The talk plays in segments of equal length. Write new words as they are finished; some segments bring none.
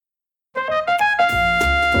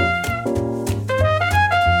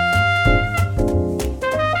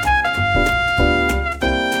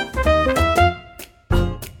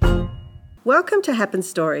Welcome to Happen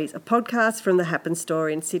Stories, a podcast from the Happen Store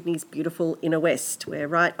in Sydney's beautiful Inner West. We're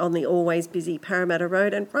right on the always busy Parramatta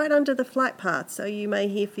Road and right under the flight path, so you may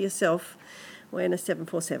hear for yourself when a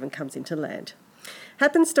 747 comes into land.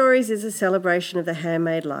 Happen Stories is a celebration of the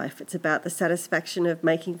handmade life. It's about the satisfaction of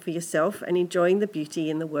making for yourself and enjoying the beauty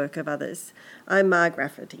in the work of others. I'm Marg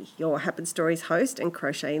Rafferty, your Happen Stories host and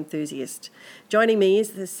crochet enthusiast. Joining me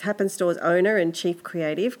is this Happen Store's owner and chief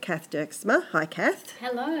creative, Kath Dirksma. Hi, Kath.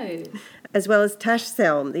 Hello. As well as Tash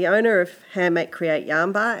Selm, the owner of Handmake Create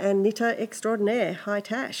Yarn Bar and knitter extraordinaire. Hi,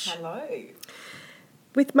 Tash. Hello.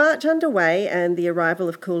 With March underway and the arrival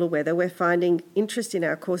of cooler weather, we're finding interest in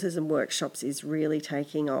our courses and workshops is really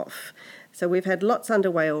taking off. So we've had lots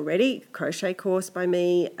underway already, crochet course by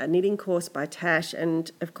me, a knitting course by Tash,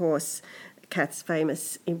 and of course Kath's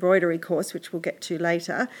famous embroidery course, which we'll get to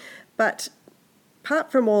later. But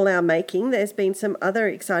apart from all our making, there's been some other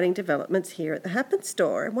exciting developments here at the Happen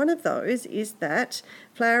Store. And one of those is that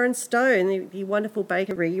Flower and Stone, the wonderful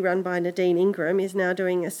bakery run by Nadine Ingram, is now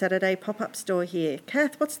doing a Saturday pop-up store here.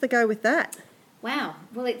 Kath, what's the go with that? Wow.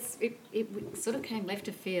 Well, it sort of came left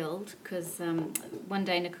of field because one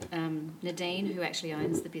day Nadine, who actually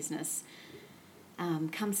owns the business,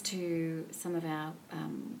 comes to some of our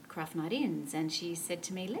craft night ins, and she said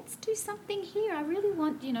to me, let's do something here. I really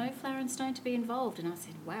want, Flower and Stone to be involved. And I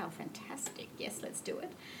said, wow, fantastic. Yes, let's do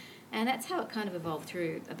it. And that's how it kind of evolved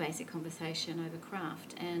through a basic conversation over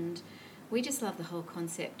craft. And we just love the whole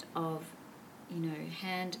concept of,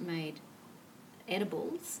 handmade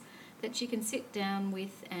edibles that you can sit down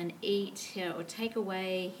with and eat, or take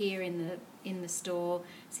away here in the store,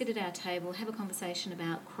 sit at our table, have a conversation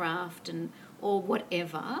about craft or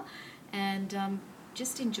whatever, and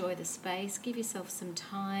just enjoy the space, give yourself some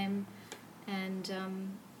time, and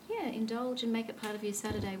indulge and make it part of your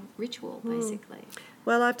Saturday ritual, basically.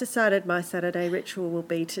 Well, I've decided my Saturday ritual will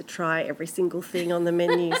be to try every single thing on the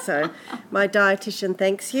menu. So my dietitian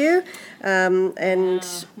thanks you,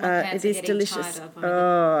 it is delicious.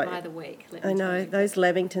 By the week. I know those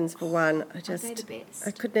Lamingtons for one. They're the best.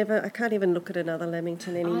 I can't even look at another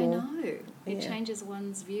Lamington anymore. I know it changes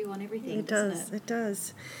one's view on everything. It doesn't it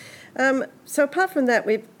does. So apart from that,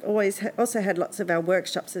 we've always also had lots of our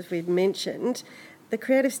workshops, as we've mentioned. The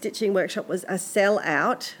Creative Stitching Workshop was a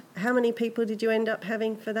sell-out. How many people did you end up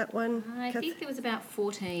having for that one? I think there was about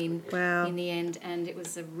 14 in the end, and it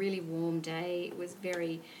was a really warm day. It was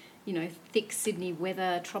very, thick Sydney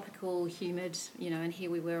weather, tropical, humid, and here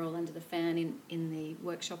we were all under the fan in the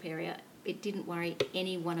workshop area. It didn't worry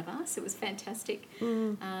any one of us. It was fantastic.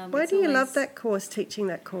 Why do you love that course, teaching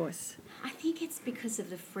that course? I think it's because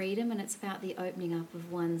of the freedom, and it's about the opening up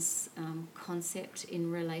of one's concept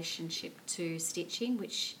in relationship to stitching,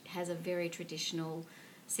 which has a very traditional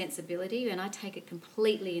sensibility, and I take it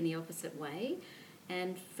completely in the opposite way.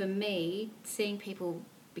 And for me, seeing people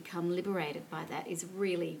become liberated by that is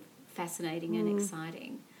really fascinating and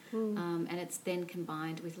exciting. And it's then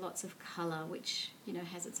combined with lots of colour, which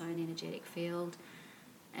has its own energetic field,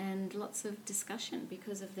 and lots of discussion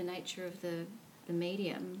because of the nature of the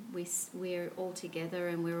medium. We're all together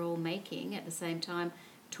and we're all making at the same time,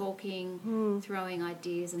 talking, throwing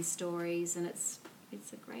ideas and stories, and it's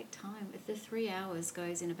a great time. The 3 hours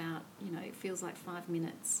goes in about, it feels like 5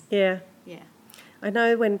 minutes. Yeah. Yeah. I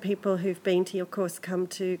know when people who've been to your course come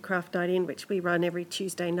to Craft Night In, which we run every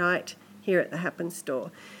Tuesday night here at the Happen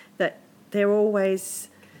Store, that they're always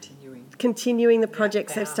continuing the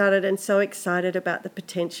projects they've started and so excited about the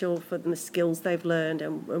potential for the skills they've learned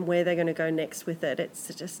and where they're going to go next with it.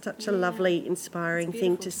 It's just such a lovely, inspiring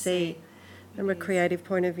thing to see from a creative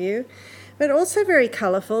point of view. But also very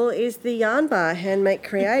colourful is the yarn bar, Handmake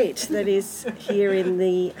Create, that is here in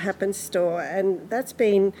the Happen Store. And that's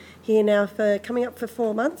been here now for coming up for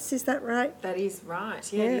 4 months, is that right? That is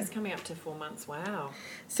right. Yeah, it is coming up to 4 months. Wow.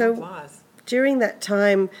 So during that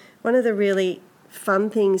time, one of the really fun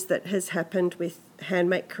things that has happened with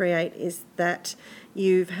Handmake Create is that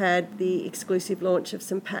you've had the exclusive launch of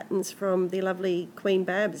some patterns from the lovely Queen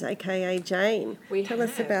Babs, aka Jane. Tell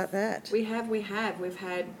us about that. We have. We've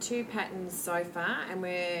had 2 patterns so far, and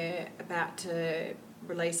we're about to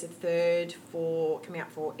release a third coming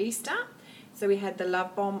up for Easter. So we had the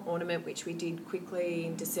Love Bomb ornament, which we did quickly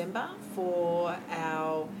in December for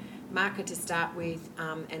our market to start with,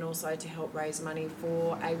 and also to help raise money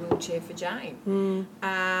for a wheelchair for Jane.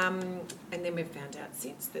 And then we've found out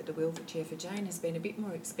since that the wheelchair for Jane has been a bit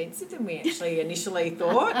more expensive than we actually initially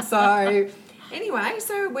thought. So anyway,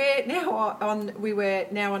 we were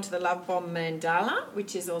now onto the Love Bomb Mandala,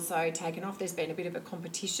 which is also taken off. There's been a bit of a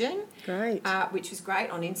competition, which was great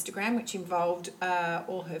on Instagram, which involved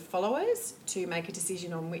all her followers to make a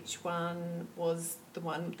decision on which one was the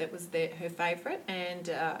one that was her favourite, and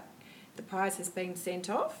the prize has been sent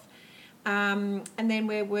off. And then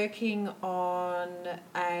we're working on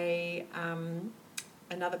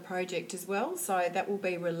another project as well, so that will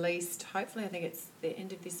be released hopefully. I think it's the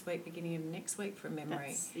end of this week, beginning of next week from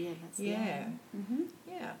memory.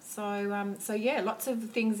 So lots of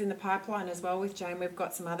things in the pipeline as well with Jane. We've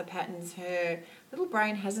got some other patterns. Her little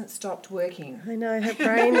brain hasn't stopped working. I know, her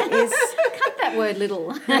brain is... Cut that word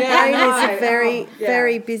little. Brain is a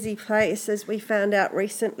very busy place, as we found out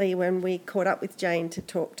recently when we caught up with Jane to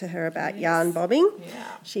talk to her about yarn bobbing.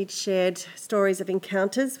 Yeah. She'd shared stories of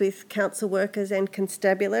encounters with council workers and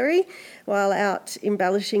constabulary while out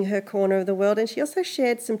embellishing her corner of the world, and she also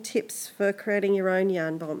shared some tips for creating your own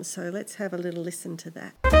yarn bomb. So let's have a little listen to that.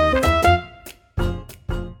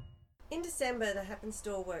 In December, the Happen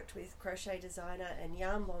Store worked with crochet designer and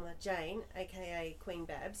yarn bomber Jane, aka Queen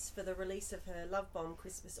Babs, for the release of her Love Bomb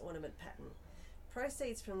Christmas ornament pattern.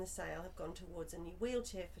 Proceeds from the sale have gone towards a new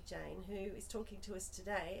wheelchair for Jane, who is talking to us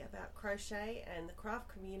today about crochet and the craft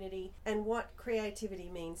community and what creativity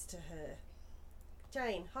means to her.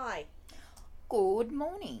 Jane, hi. Good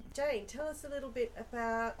morning. Jane, tell us a little bit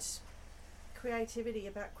about creativity,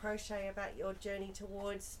 about crochet, about your journey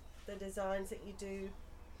towards the designs that you do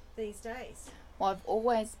these days. Well, I've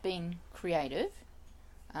always been creative.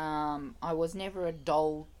 I was never a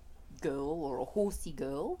doll girl or a horsey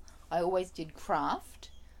girl. I always did craft,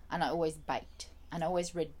 and I always baked, and I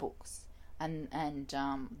always read books. And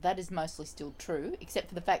that is mostly still true, except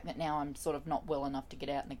for the fact that now I'm sort of not well enough to get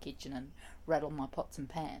out in the kitchen and rattle my pots and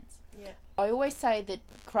pans. Yeah. I always say that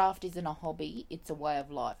craft isn't a hobby, it's a way of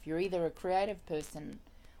life. You're either a creative person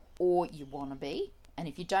or you want to be. And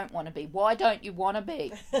if you don't want to be, why don't you want to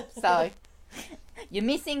be? So, you're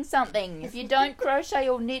missing something. If you don't crochet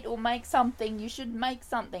or knit or make something, you should make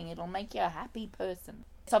something. It'll make you a happy person.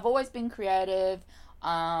 So I've always been creative.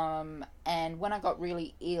 And when I got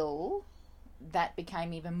really ill, that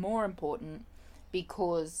became even more important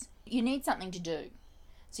because you need something to do.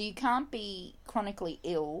 So you can't be chronically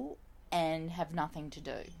ill and have nothing to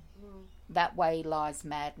do. That way lies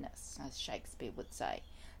madness, as Shakespeare would say.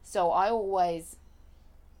 So I always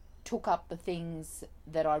took up the things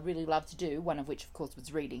that I really love to do, one of which, of course,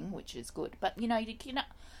 was reading, which is good. But, you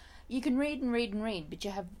can read and read and read, but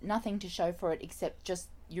you have nothing to show for it except just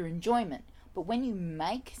your enjoyment. But when you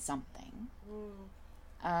make something,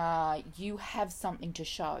 you have something to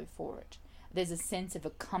show for it. There's a sense of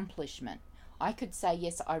accomplishment. I could say,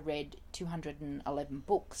 yes, I read 211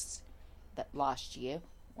 books that last year.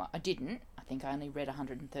 Well, I didn't. I think I only read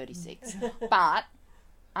 136. But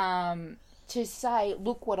to say,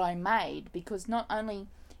 look what I made, because not only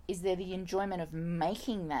is there the enjoyment of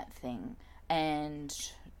making that thing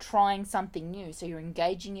and trying something new, so you're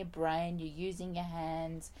engaging your brain, you're using your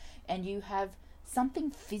hands, and you have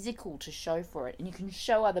something physical to show for it, and you can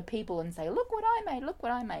show other people and say, look what I made, look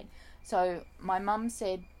what I made. So my mum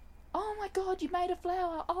said, oh my God, you made a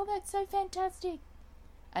flower. Oh, that's so fantastic.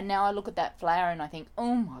 And now I look at that flower and I think,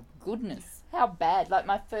 oh my goodness, how bad. Like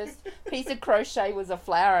my first piece of crochet was a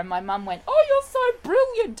flower and my mum went, oh, you're so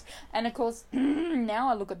brilliant. And of course, now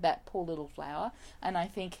I look at that poor little flower and I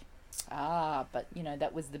think, but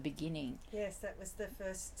that was the beginning. Yes, that was the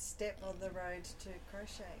first step on the road to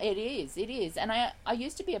crochet. It is. And I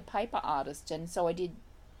used to be a paper artist, and so I did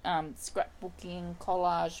scrapbooking,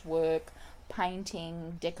 collage work,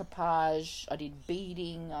 painting, decoupage, I did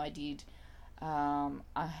beading, I did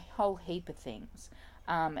a whole heap of things.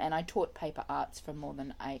 And I taught paper arts for more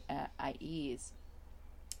than 8 years.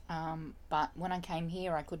 But when I came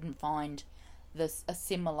here, I couldn't find a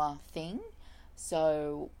similar thing.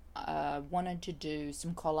 So I wanted to do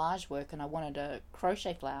some collage work, and I wanted a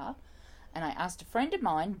crochet flower. And I asked a friend of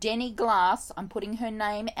mine, Denny Glass, I'm putting her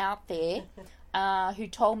name out there, who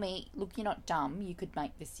told me, look, you're not dumb, you could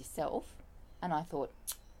make this yourself. And I thought,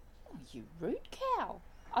 oh, you rude cow.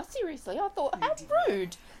 Oh, seriously, I thought, how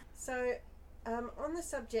rude. So, on the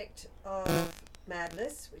subject of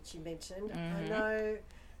madness, which you mentioned, I know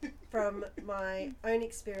from my own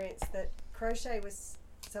experience that crochet was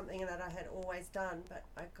something that I had always done, but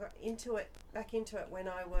I got back into it when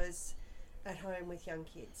I was at home with young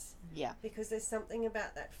kids. Yeah. Because there's something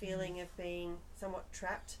about that feeling of being somewhat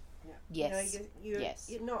trapped. Yes.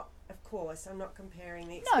 You're not, of course, I'm not comparing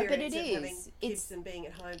the experience but it of is. having kids and being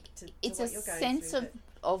at home to it's what a you're going sense through.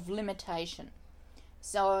 of limitation.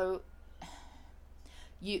 So,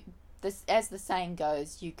 as the saying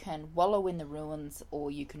goes, you can wallow in the ruins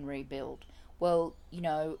or you can rebuild. Well,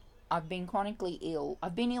 I've been chronically ill.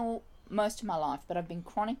 I've been ill most of my life, but I've been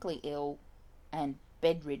chronically ill and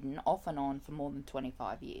bedridden off and on for more than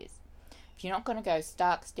 25 years. If If you're not going to go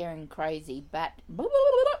stark staring crazy,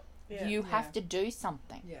 Yeah. you have to do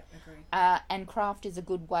something. Yeah, agree. And craft is a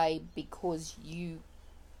good way because you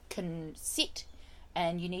can sit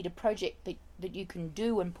and you need a project that you can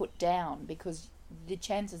do and put down, because the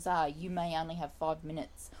chances are you may only have 5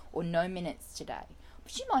 minutes or no minutes today,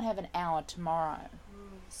 but you might have an hour tomorrow.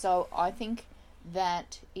 So I think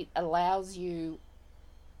that it allows you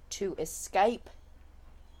to escape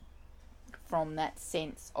from that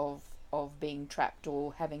sense of being trapped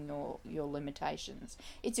or having your limitations.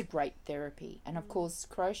 It's a great therapy. And of course,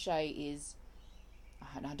 crochet is,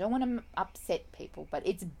 and I don't want to upset people, but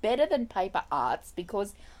it's better than paper arts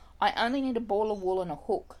because I only need a ball of wool and a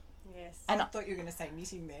hook. Yes. And I thought you were going to say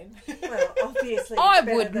knitting then. Well, obviously, I it's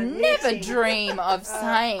better would than never knitting. dream of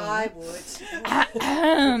saying I would.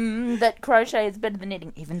 that crochet is better than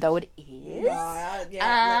knitting, even though it is. Let's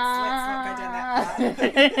not go down that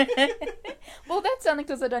path. Well, that's only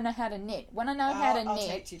because I don't know how to knit. When I know how to I'll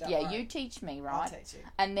knit, teach you, don't worry. you teach me, I'll right? teach you.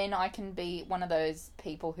 And then I can be one of those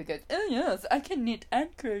people who goes, oh yes, I can knit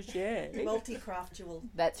and crochet. Multi-craftual.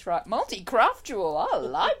 That's right, multi-craftual. I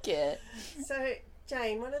like it. So,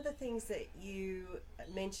 Jane, one of the things that you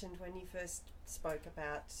mentioned when you first spoke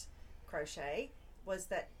about crochet was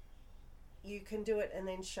that you can do it and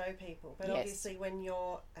then show people. But Yes. obviously when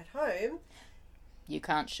you're at home, You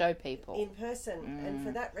can't show people. in person, and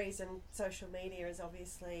for that reason, social media is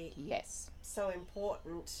obviously Yes. so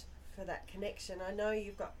important for that connection. I know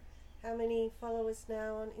you've got how many followers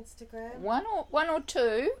now on Instagram? One or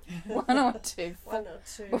two. One or two. One or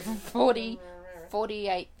two.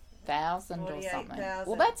 48,000 or something. 48,000.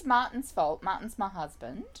 Well, that's Martin's fault. Martin's my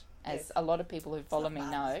husband, as Yes. a lot of people who follow me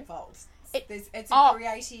know. It's a Oh,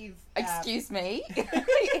 creative. Excuse me.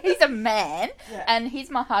 He's a man, Yeah. and he's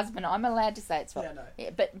my husband. I'm allowed to say it's Yeah, I know.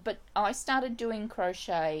 Yeah, but I started doing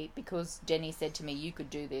crochet because Jenny said to me, you could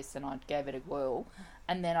do this, and I gave it a whirl.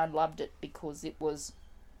 And then I loved it because it was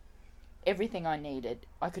everything I needed.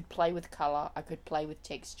 I could play with colour. I could play with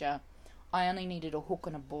texture. I only needed a hook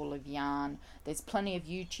and a ball of yarn. There's plenty of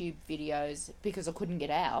YouTube videos because I couldn't get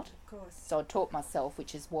out. Of course. So I taught myself,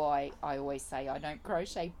 which is why I always say I don't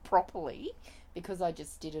crochet properly, because I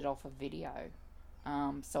just did it off a video.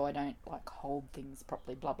 So I don't like hold things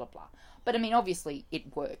properly, blah, blah, blah. But I mean, obviously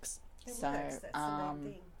it works. It so works. That's the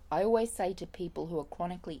main thing. I always say to people who are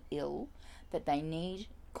chronically ill that they need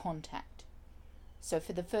contact. So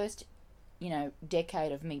for the first,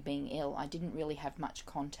 decade of me being ill, I didn't really have much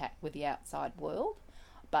contact with the outside world.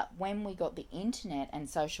 But when we got the internet and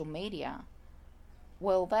social media,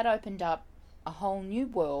 well, that opened up a whole new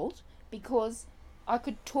world because I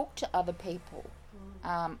could talk to other people,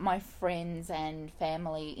 my friends and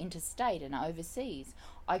family interstate and overseas.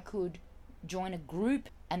 I could join a group,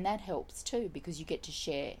 and that helps too because you get to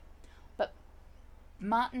share. But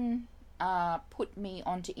Martin put me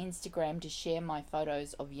onto Instagram to share my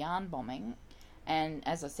photos of yarn bombing, and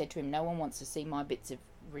as I said to him, no one wants to see my bits of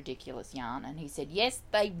ridiculous yarn, and he said yes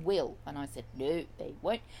they will, and I said no they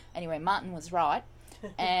won't. Anyway, Martin was right.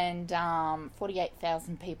 And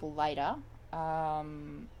 48,000 people later,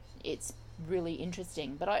 it's really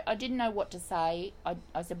interesting, but I didn't know what to say.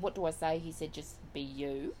 I said, what do I say? He said, just be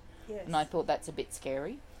you. Yes. And I thought that's a bit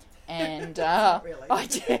scary. And Not really.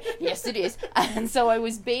 yes, it is. And so I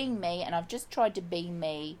was being me, and I've just tried to be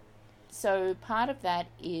me. So part of that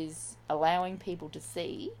is allowing people to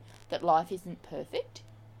see that life isn't perfect,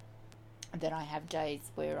 that I have days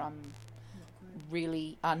where I'm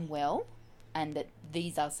really unwell, and that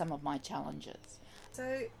these are some of my challenges.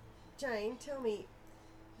 So, Jane, tell me,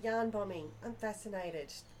 yarn bombing. I'm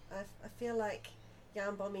fascinated. I feel like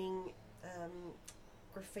yarn bombing,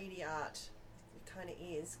 graffiti art, it kind of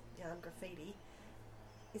is, yarn graffiti.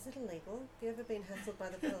 Is it illegal? Have you ever been hassled by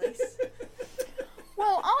the police?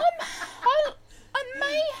 Well, I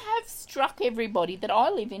may have struck everybody that I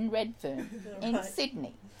live in Redfern, in Right.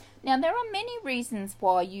 Sydney. Now, there are many reasons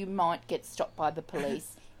why you might get stopped by the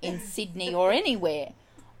police in Sydney or anywhere.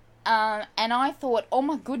 And I thought, oh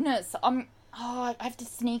my goodness, I have to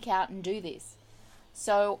sneak out and do this.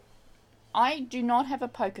 So I do not have a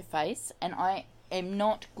poker face, and I am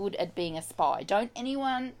not good at being a spy. Don't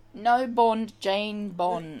anyone, no Bond, Jane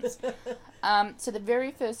Bonds. So the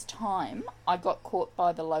very first time I got caught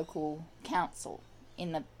by the local council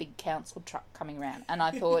in the big council truck coming around, and I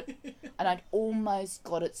thought, and I'd almost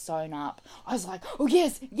got it sewn up. I was like, oh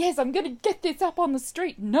yes, I'm going to get this up on the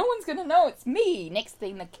street. No one's going to know it's me. Next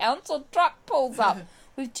thing, the council truck pulls up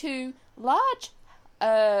with two large,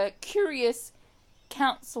 curious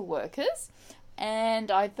council workers, and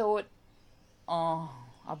I thought, oh,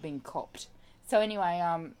 I've been copped. So anyway,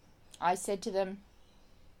 I said to them,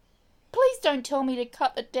 please don't tell me to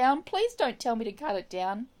cut it down. Please don't tell me to cut it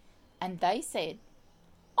down. And they said,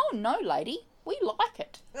 oh, no, lady, we like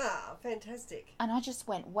it. Ah, fantastic. And I just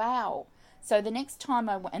went, wow. So the next time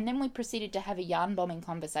and then we proceeded to have a yarn bombing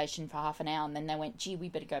conversation for half an hour, and then they went, gee, we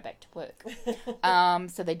better go back to work.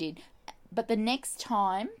 So they did. But the next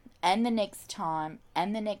time, and the next time,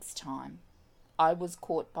 and the next time, I was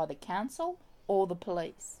caught by the council or the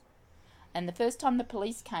police. And the first time the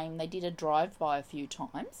police came, they did a drive-by a few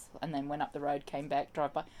times, and then went up the road, came back,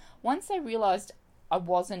 drive-by. Once they realised I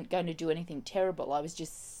wasn't going to do anything terrible, I was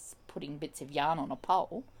just putting bits of yarn on a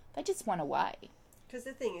pole, they just went away. Because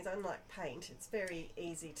the thing is, unlike paint, it's very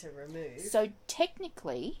easy to remove. So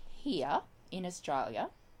technically, here in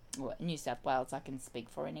Australia, or New South Wales I can speak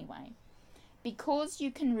for anyway, because you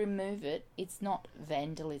can remove it, it's not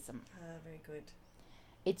vandalism. Ah, very good.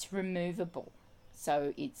 It's removable,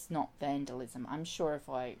 so it's not vandalism. I'm sure if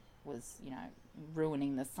I was,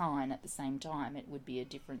 ruining the sign at the same time, it would be a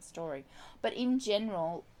different story. But in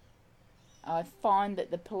general, I find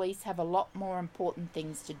that the police have a lot more important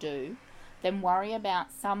things to do than worry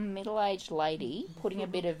about some middle-aged lady putting a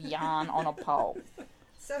bit of yarn on a pole.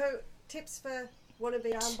 So, tips for wannabe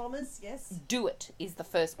yarn bombers, yes? Do it is the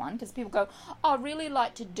first one, because people go, oh, I really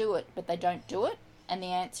like to do it, but they don't do it. And the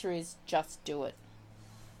answer is just do it.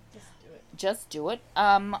 Just do it.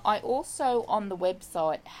 I also, on the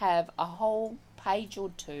website, have a whole page or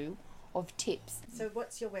two of tips. So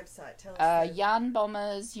what's your website? Tell us.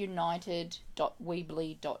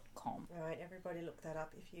 yarnbombers.weebly.com. Right, everybody look that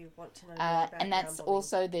up if you want to know more about and that's yarn bombing.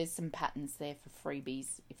 also, there's some patterns there for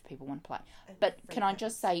freebies if people want to play. But can I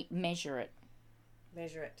just say, measure it.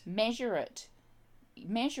 Measure it. Measure it.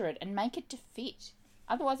 Measure it and make it to fit.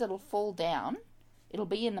 Otherwise it'll fall down. It'll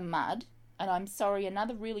be in the mud. And I'm sorry,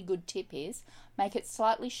 another really good tip is make it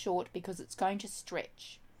slightly short because it's going to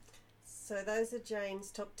stretch. So those are Jane's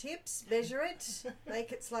top tips. Measure it.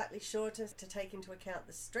 Make it slightly shorter to take into account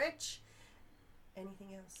the stretch.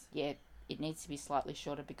 Anything else? Yeah, it needs to be slightly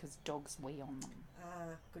shorter because dogs wee on them.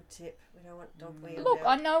 Ah, good tip. We don't want dog wee on Look, our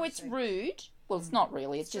I know it's crochet. rude. Well, it's not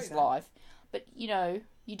really. It's It's just true, though. life. But, you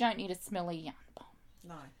don't need a smelly yarn bomb.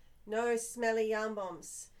 No. No smelly yarn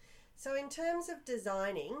bombs. So in terms of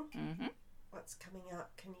designing, Mm-hmm. what's coming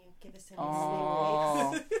up? Can you give us any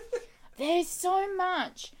Oh. sneak peeks? There's so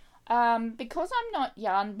much. Because I'm not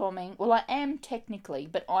yarn bombing, well, I am technically,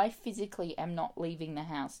 but I physically am not leaving the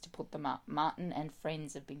house to put them up. Martin and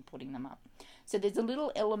friends have been putting them up. So there's a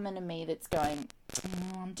little element of me that's going,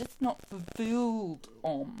 I'm just not fulfilled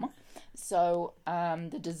on. So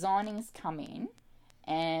the designing's come in,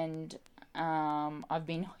 and I've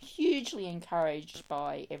been hugely encouraged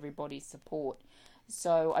by everybody's support.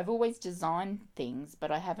 So I've always designed things,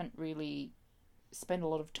 but I haven't really spent a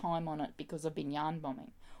lot of time on it because I've been yarn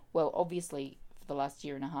bombing. Well, obviously, for the last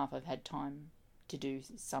year and a half, I've had time to do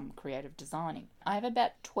some creative designing. I have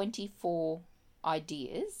about 24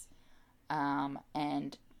 ideas,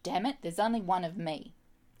 and damn it, there's only one of me.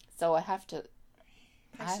 So I have to...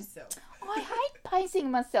 Pace yourself. I hate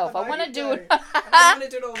pacing myself. I want to do it. I want to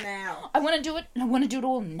do it all now. I want to do it, and I want to do it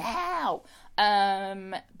all now.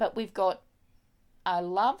 But we've got a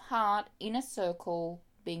love heart in a circle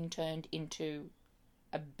being turned into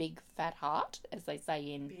a big fat heart, as they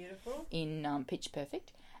say Beautiful. in Pitch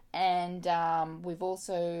Perfect. And we've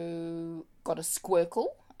also got a squircle.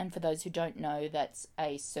 And for those who don't know, that's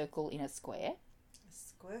a circle in a square. A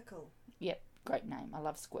squircle. Yep, great name. I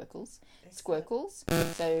love squircles. Excellent. Squircles.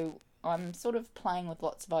 So I'm sort of playing with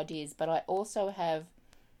lots of ideas, but I also have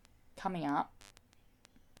coming up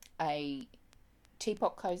a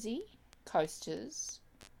teapot cozy, coasters,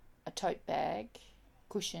 a tote bag,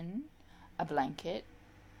 cushion, a blanket,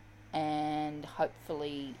 and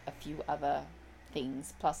hopefully a few other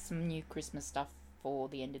things, plus some new Christmas stuff for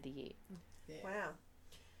the end of the year. Yeah. Wow.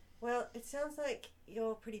 Well, it sounds like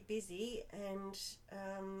you're pretty busy and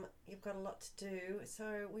you've got a lot to do,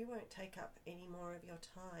 so we won't take up any more of your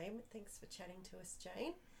time. Thanks for chatting to us,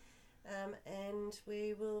 Jane. And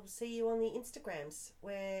we will see you on the Instagrams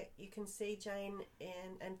where you can see Jane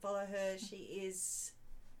and follow her. She is...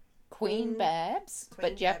 Queen Babs,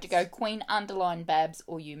 Queen but you have to Babs. go Queen_Babs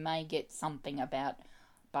or you may get something about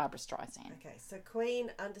Barbara Streisand. Okay, so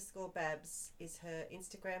Queen_Babs is her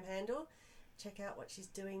Instagram handle. Check out what she's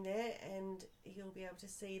doing there and you'll be able to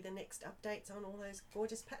see the next updates on all those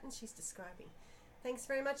gorgeous patterns she's describing. Thanks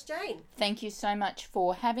very much, Jane. Thank you so much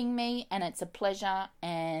for having me, and it's a pleasure,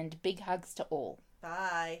 and big hugs to all.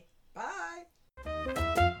 Bye. Bye.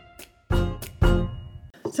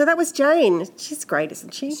 So that was Jane. She's great,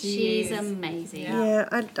 isn't she? She's amazing. Yeah,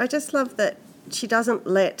 I just love that she doesn't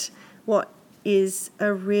let what is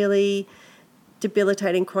a really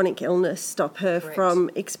debilitating chronic illness stop her Correct. from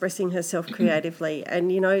expressing herself creatively.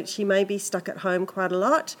 And, she may be stuck at home quite a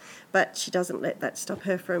lot, but she doesn't let that stop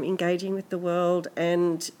her from engaging with the world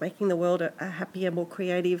and making the world a happier, more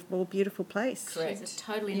creative, more beautiful place. Correct. She's a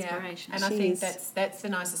total inspiration. And I She think is. that's the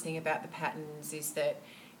nicest thing about the patterns is that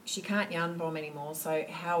she can't yarn bomb anymore, so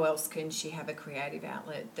how else can she have a creative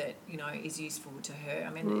outlet that, is useful to her? I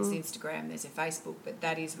mean, there's Instagram, there's her Facebook, but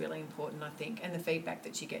that is really important, I think, and the feedback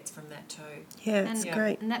that she gets from that too. Yeah, it's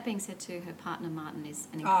great. And that being said too, her partner Martin is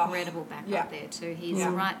an Oh, incredible backup yeah. there too. He's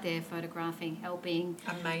Yeah. right there photographing, helping,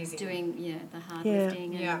 Amazing. doing the hard Yeah.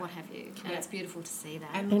 lifting and Yeah. what have you. And Yeah. it's beautiful to see that.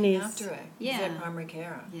 And It looking is. after her. Yeah. He's her primary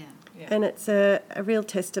carer. yeah. Yeah. And it's a real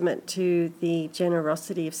testament to the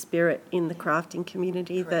generosity of spirit in the crafting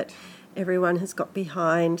community Correct. that everyone has got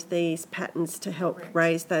behind these patterns to help Correct.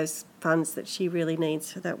 raise those funds that she really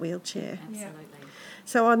needs for that wheelchair. Absolutely.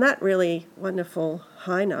 So on that really wonderful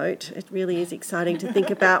high note, it really is exciting to think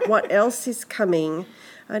about what else is coming.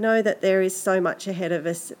 I know that there is so much ahead of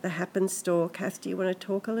us at the Happen store. Kath, do you want to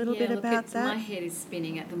talk a little bit about that? My head is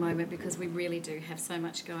spinning at the moment because we really do have so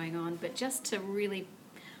much going on. But just to really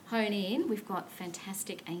hone in, we've got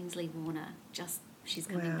fantastic Ainsley Warner. She's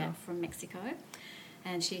coming Wow. back from Mexico,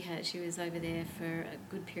 and she was over there for a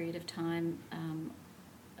good period of time,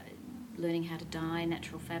 learning how to dye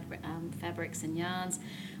natural fabrics and yarns.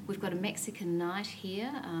 We've got a Mexican night here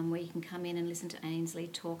where you can come in and listen to Ainsley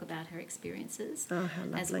talk about her experiences, Oh, how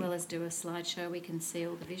lovely. as well as do a slideshow. We can see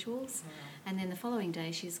all the visuals. And then the following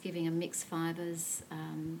day, she's giving a mixed fibres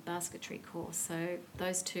basketry course. So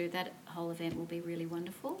those two, that whole event will be really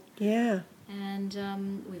wonderful. Yeah.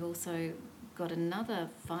 And we've also got another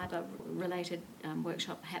fibre-related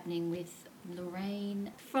workshop happening with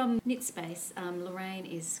Lorraine from Knit Space. Lorraine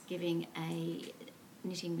is giving a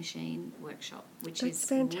knitting machine workshop, which That's is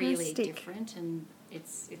fantastic. really different, and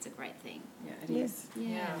it's a great thing. Yeah, it Yeah. is.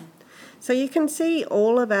 Yeah. So you can see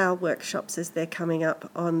all of our workshops as they're coming up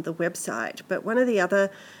on the website. But one of the other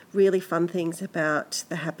really fun things about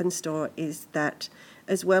the Happen store is that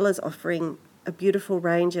as well as offering a beautiful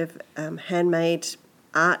range of handmade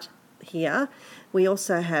art here, we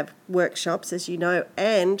also have workshops, as you know,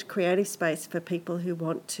 and creative space for people who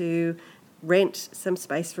want to rent some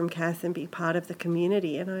space from Kath and be part of the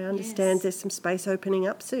community. And I understand Yes. there's some space opening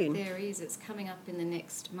up soon. There is. It's coming up in the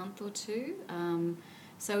next month or two.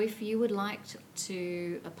 So if you would like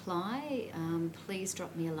to apply, please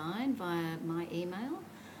drop me a line via my email,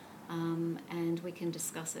 and we can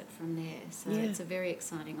discuss it from there. So Yeah. it's a very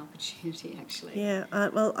exciting opportunity, actually. Yeah,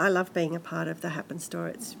 well, I love being a part of the Happen store.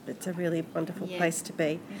 It's a really wonderful Yeah. place to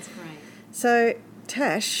be. It's great. So,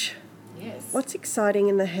 Tash, Yes. what's exciting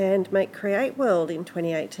in the Hand Make Create world in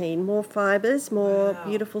 2018? More fibres, more Wow.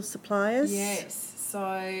 beautiful suppliers? Yes. So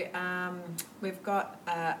we've got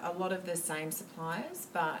a lot of the same suppliers,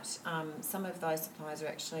 but some of those suppliers are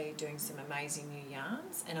actually doing some amazing new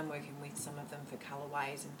yarns, and I'm working with some of them for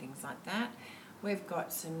colourways and things like that. We've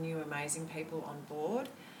got some new amazing people on board,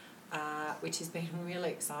 which has been really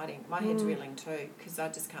exciting. My head's reeling too, because I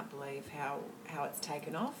just can't believe how it's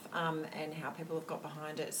taken off and how people have got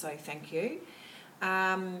behind it, so thank you.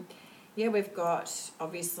 Yeah, we've got,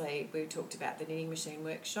 obviously, we talked about the knitting machine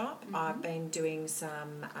workshop. I've been doing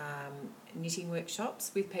some knitting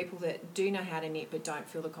workshops with people that do know how to knit but don't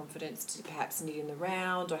feel the confidence to perhaps knit in the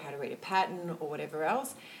round or how to read a pattern or whatever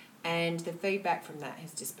else. And the feedback from that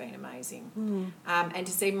has just been amazing. And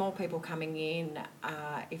to see more people coming in,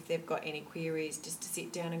 if they've got any queries, just to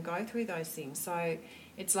sit down and go through those things. So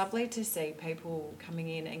it's lovely to see people coming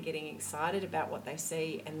in and getting excited about what they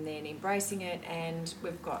see and then embracing it. And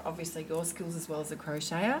we've got obviously your skills as well as a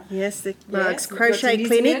crocheter. Yes, the Mark's Yes, Crochet your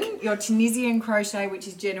Clinic. Your Tunisian crochet, which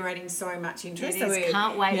is generating so much interest. It is. we-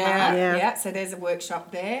 Can't wait, yeah, Mark. Yeah. yeah, so there's a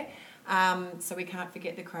workshop there. So we can't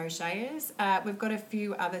forget the crocheters. We've got a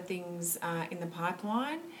few other things in the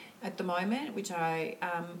pipeline at the moment, which I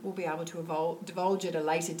will be able to divulge at a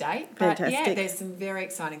later date. But yeah, Fantastic. there's some very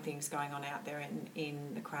exciting things going on out there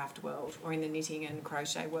in the craft world or in the knitting and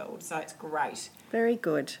crochet world. So it's great. Very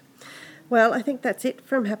good. Well, I think that's it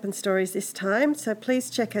from Happen Stories this time. So please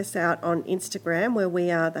check us out on Instagram, where we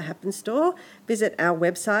are The Happen Store. Visit our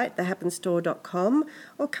website, thehappenstore.com,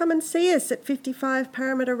 or come and see us at 55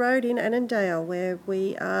 Parramatta Road in Annandale, where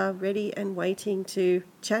we are ready and waiting to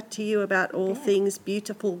chat to you about all things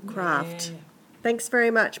beautiful craft. Yeah. Thanks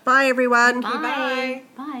very much. Bye, everyone. Thank you. Bye.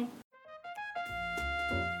 Bye.